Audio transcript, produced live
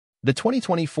The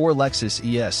 2024 Lexus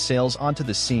ES sails onto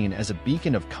the scene as a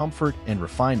beacon of comfort and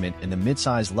refinement in the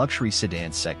midsize luxury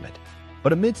sedan segment.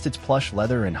 But amidst its plush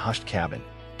leather and hushed cabin,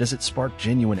 does it spark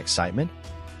genuine excitement?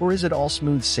 Or is it all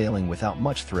smooth sailing without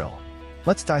much thrill?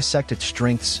 Let's dissect its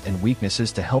strengths and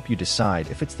weaknesses to help you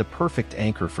decide if it's the perfect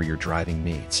anchor for your driving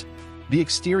needs. The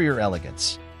exterior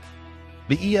elegance.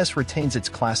 The ES retains its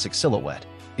classic silhouette,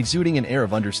 exuding an air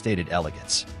of understated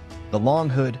elegance. The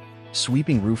long hood,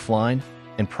 sweeping roofline,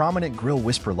 and prominent grille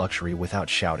whisper luxury without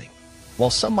shouting. While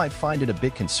some might find it a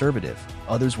bit conservative,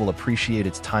 others will appreciate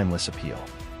its timeless appeal.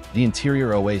 The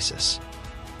interior oasis.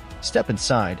 Step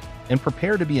inside and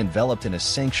prepare to be enveloped in a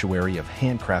sanctuary of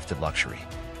handcrafted luxury.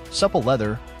 Supple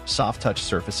leather, soft-touch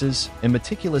surfaces, and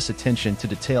meticulous attention to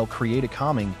detail create a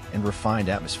calming and refined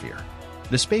atmosphere.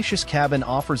 The spacious cabin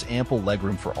offers ample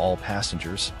legroom for all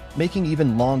passengers, making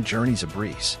even long journeys a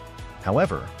breeze.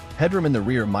 However, headroom in the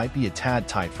rear might be a tad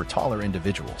tight for taller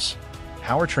individuals.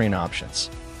 Powertrain options.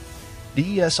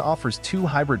 The ES offers two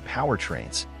hybrid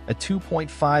powertrains, a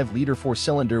 2.5-liter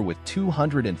four-cylinder with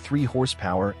 203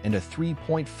 horsepower and a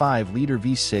 3.5-liter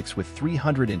V6 with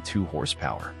 302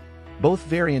 horsepower. Both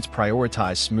variants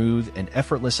prioritize smooth and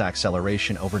effortless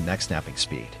acceleration over neck-snapping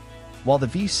speed. While the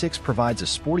V6 provides a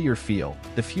sportier feel,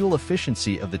 the fuel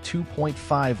efficiency of the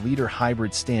 2.5-liter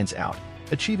hybrid stands out,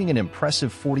 achieving an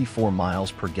impressive 44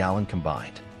 miles per gallon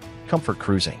combined. Comfort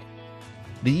cruising.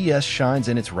 The ES shines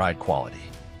in its ride quality.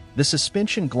 The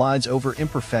suspension glides over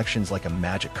imperfections like a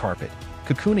magic carpet,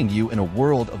 cocooning you in a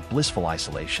world of blissful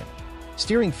isolation.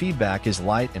 Steering feedback is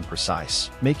light and precise,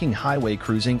 making highway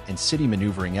cruising and city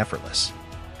maneuvering effortless.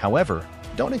 However,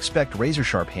 don't expect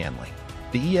razor-sharp handling.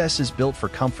 The ES is built for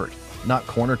comfort, not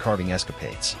corner-carving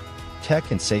escapades.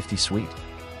 Tech and safety suite.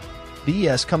 The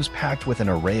ES comes packed with an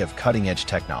array of cutting-edge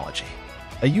technology.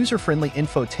 A user-friendly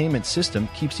infotainment system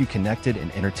keeps you connected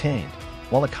and entertained,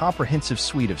 while a comprehensive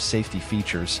suite of safety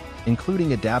features,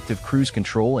 including adaptive cruise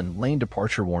control and lane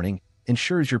departure warning,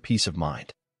 ensures your peace of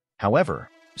mind. However,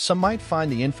 some might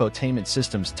find the infotainment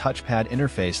system's touchpad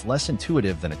interface less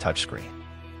intuitive than a touchscreen.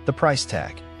 The price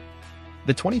tag.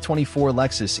 The 2024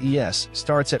 Lexus ES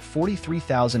starts at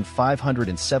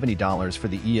 $43,570 for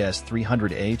the ES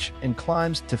 300h and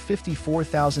climbs to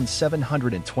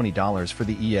 $54,720 for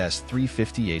the ES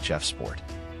 350hF Sport.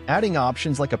 Adding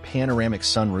options like a panoramic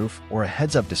sunroof or a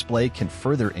heads-up display can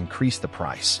further increase the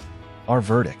price. Our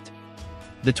verdict.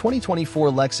 The 2024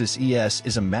 Lexus ES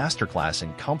is a masterclass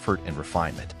in comfort and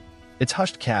refinement. Its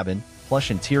hushed cabin, plush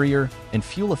interior, and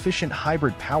fuel-efficient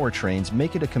hybrid powertrains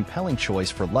make it a compelling choice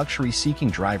for luxury-seeking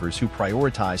drivers who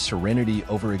prioritize serenity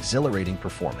over exhilarating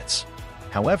performance.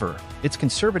 However, its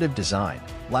conservative design,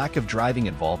 lack of driving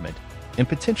involvement, and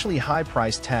potentially high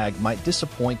price tag might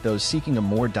disappoint those seeking a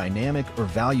more dynamic or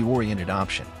value-oriented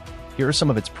option. Here are some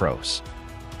of its pros.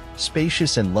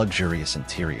 Spacious and luxurious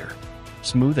interior.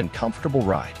 Smooth and comfortable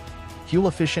ride.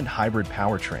 Fuel-efficient hybrid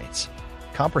powertrains.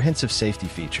 Comprehensive safety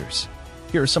features.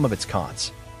 Here are some of its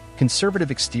cons.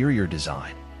 Conservative exterior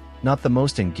design. Not the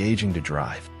most engaging to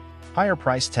drive. Higher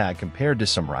price tag compared to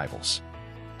some rivals.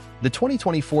 The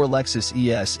 2024 Lexus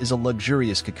ES is a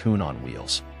luxurious cocoon on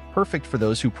wheels, perfect for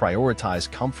those who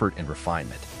prioritize comfort and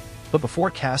refinement. But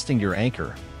before casting your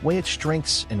anchor, weigh its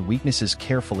strengths and weaknesses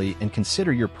carefully and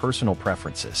consider your personal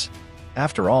preferences.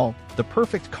 After all, the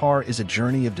perfect car is a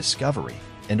journey of discovery,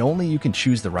 and only you can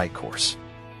choose the right course.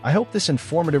 I hope this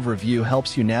informative review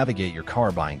helps you navigate your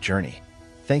car buying journey.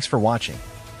 Thanks for watching.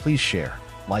 Please share,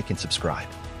 like, and subscribe.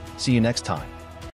 See you next time.